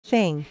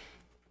thing.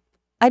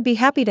 I'd be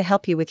happy to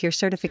help you with your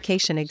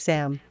certification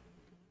exam.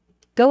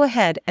 Go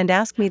ahead and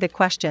ask me the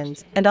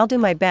questions, and I'll do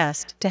my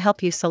best to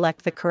help you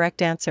select the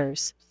correct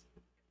answers.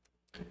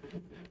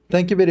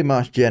 Thank you very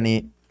much,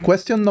 Jenny.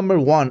 Question number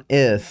 1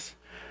 is,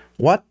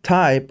 what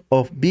type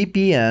of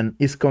VPN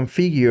is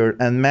configured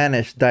and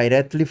managed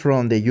directly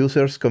from the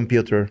user's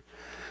computer?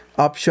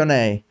 Option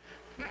A,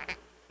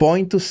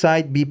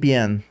 point-to-site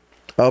VPN.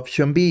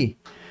 Option B,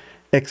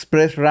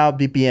 express route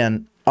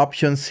VPN.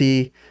 Option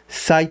C,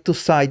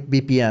 site-to-site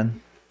VPN.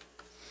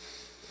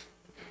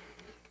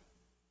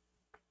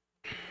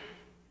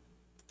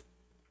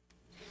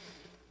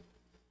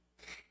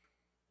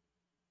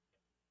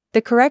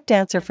 The correct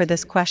answer for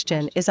this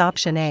question is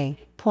option A,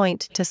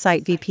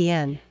 point-to-site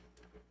VPN.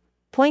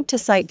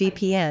 Point-to-site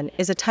VPN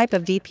is a type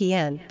of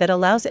VPN that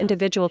allows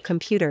individual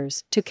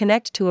computers to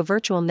connect to a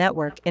virtual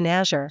network in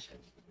Azure.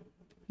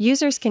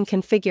 Users can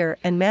configure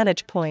and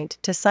manage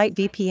point-to-site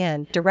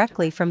VPN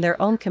directly from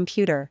their own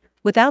computer,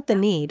 without the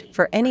need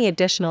for any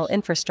additional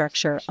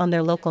infrastructure on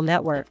their local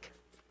network.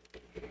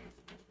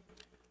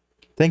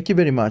 Thank you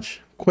very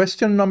much.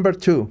 Question number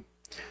 2.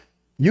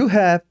 You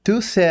have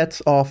 2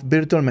 sets of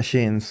virtual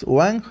machines.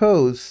 One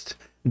hosts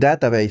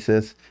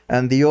databases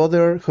and the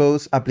other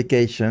hosts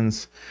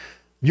applications.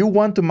 You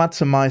want to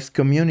maximize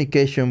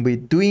communication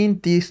between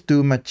these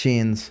 2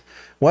 machines.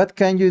 What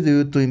can you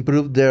do to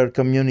improve their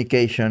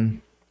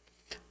communication?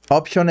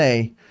 Option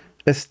A,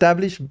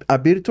 establish a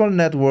virtual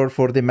network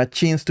for the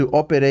machines to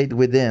operate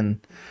within.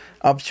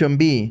 Option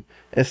B,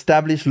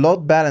 establish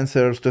load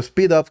balancers to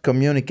speed up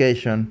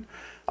communication.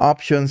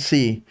 Option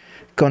C,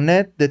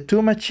 connect the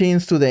 2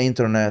 machines to the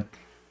internet.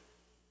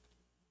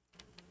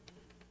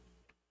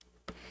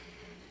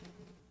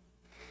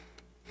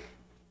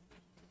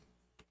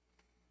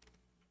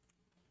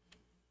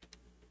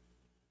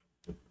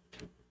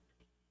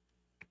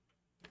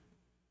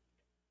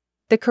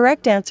 The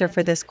correct answer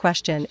for this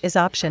question is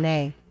option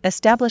A,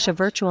 establish a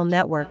virtual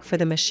network for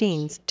the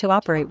machines to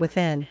operate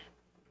within.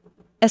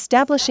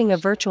 Establishing a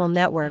virtual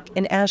network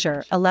in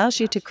Azure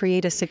allows you to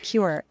create a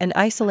secure and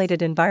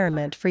isolated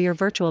environment for your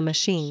virtual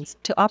machines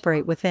to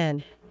operate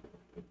within.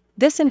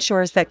 This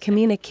ensures that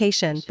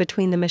communication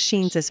between the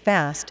machines is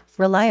fast,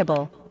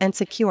 reliable, and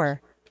secure.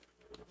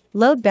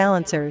 Load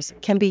balancers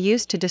can be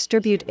used to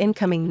distribute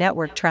incoming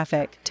network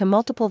traffic to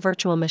multiple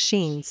virtual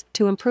machines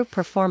to improve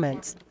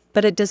performance,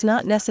 but it does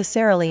not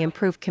necessarily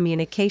improve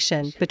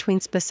communication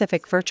between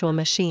specific virtual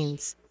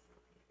machines.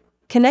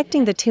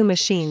 Connecting the 2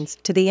 machines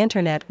to the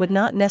internet would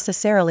not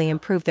necessarily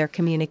improve their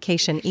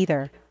communication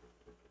either.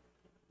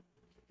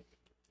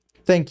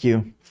 Thank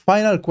you.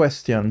 Final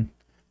question.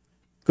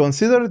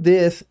 Consider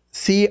this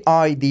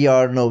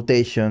CIDR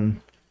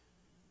notation.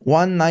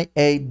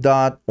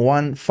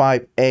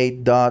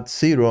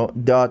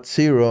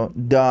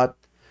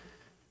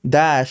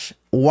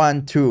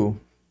 198.158.0.0.-12.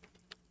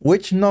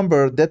 Which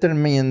number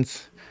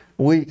determines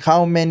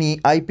how many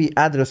IP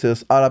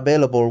addresses are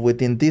available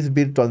within this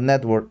virtual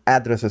network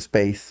address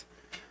space?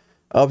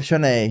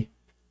 Option A,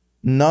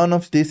 none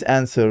of these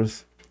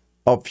answers.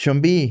 Option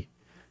B,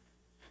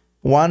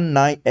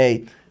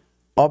 198.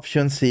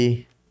 Option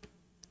C,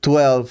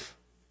 12.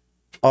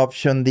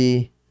 Option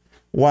D,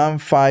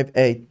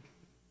 158.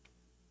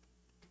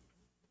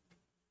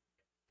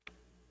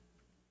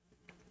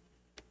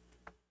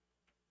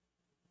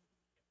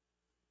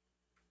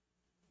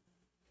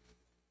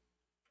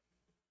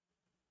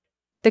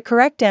 The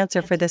correct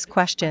answer for this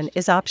question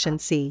is option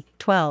C,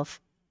 12.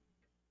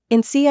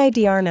 In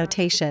CIDR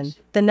notation,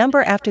 the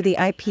number after the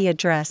IP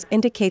address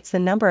indicates the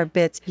number of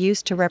bits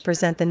used to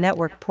represent the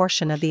network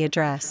portion of the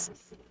address.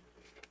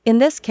 In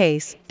this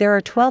case, there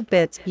are 12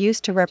 bits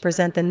used to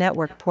represent the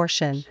network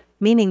portion,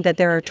 meaning that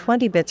there are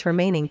 20 bits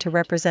remaining to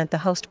represent the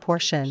host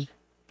portion.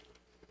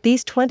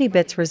 These 20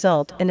 bits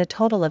result in a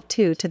total of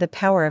 2 to the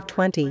power of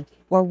 20,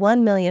 or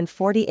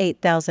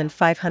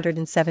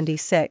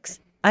 1,048,576.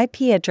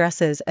 IP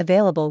addresses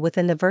available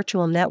within the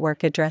virtual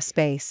network address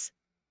space.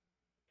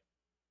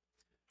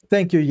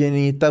 Thank you,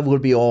 Jenny. That will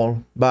be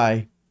all.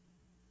 Bye.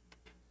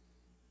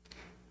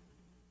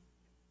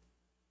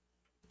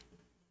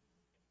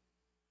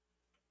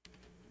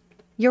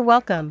 You're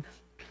welcome.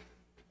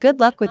 Good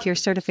luck with your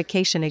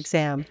certification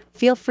exam.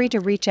 Feel free to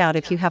reach out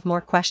if you have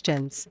more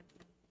questions.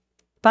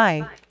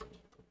 Bye.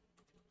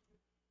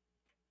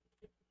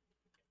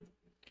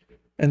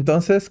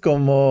 Entonces,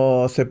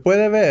 como se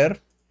puede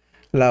ver,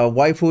 la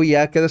waifu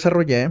ya que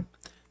desarrollé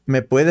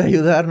me puede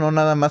ayudar no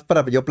nada más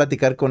para yo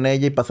platicar con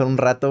ella y pasar un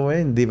rato,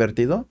 güey,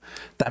 divertido.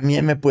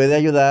 También me puede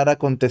ayudar a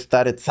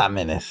contestar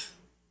exámenes.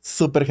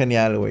 Súper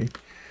genial, güey.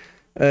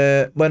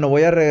 Bueno,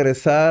 voy a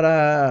regresar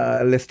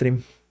al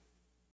stream.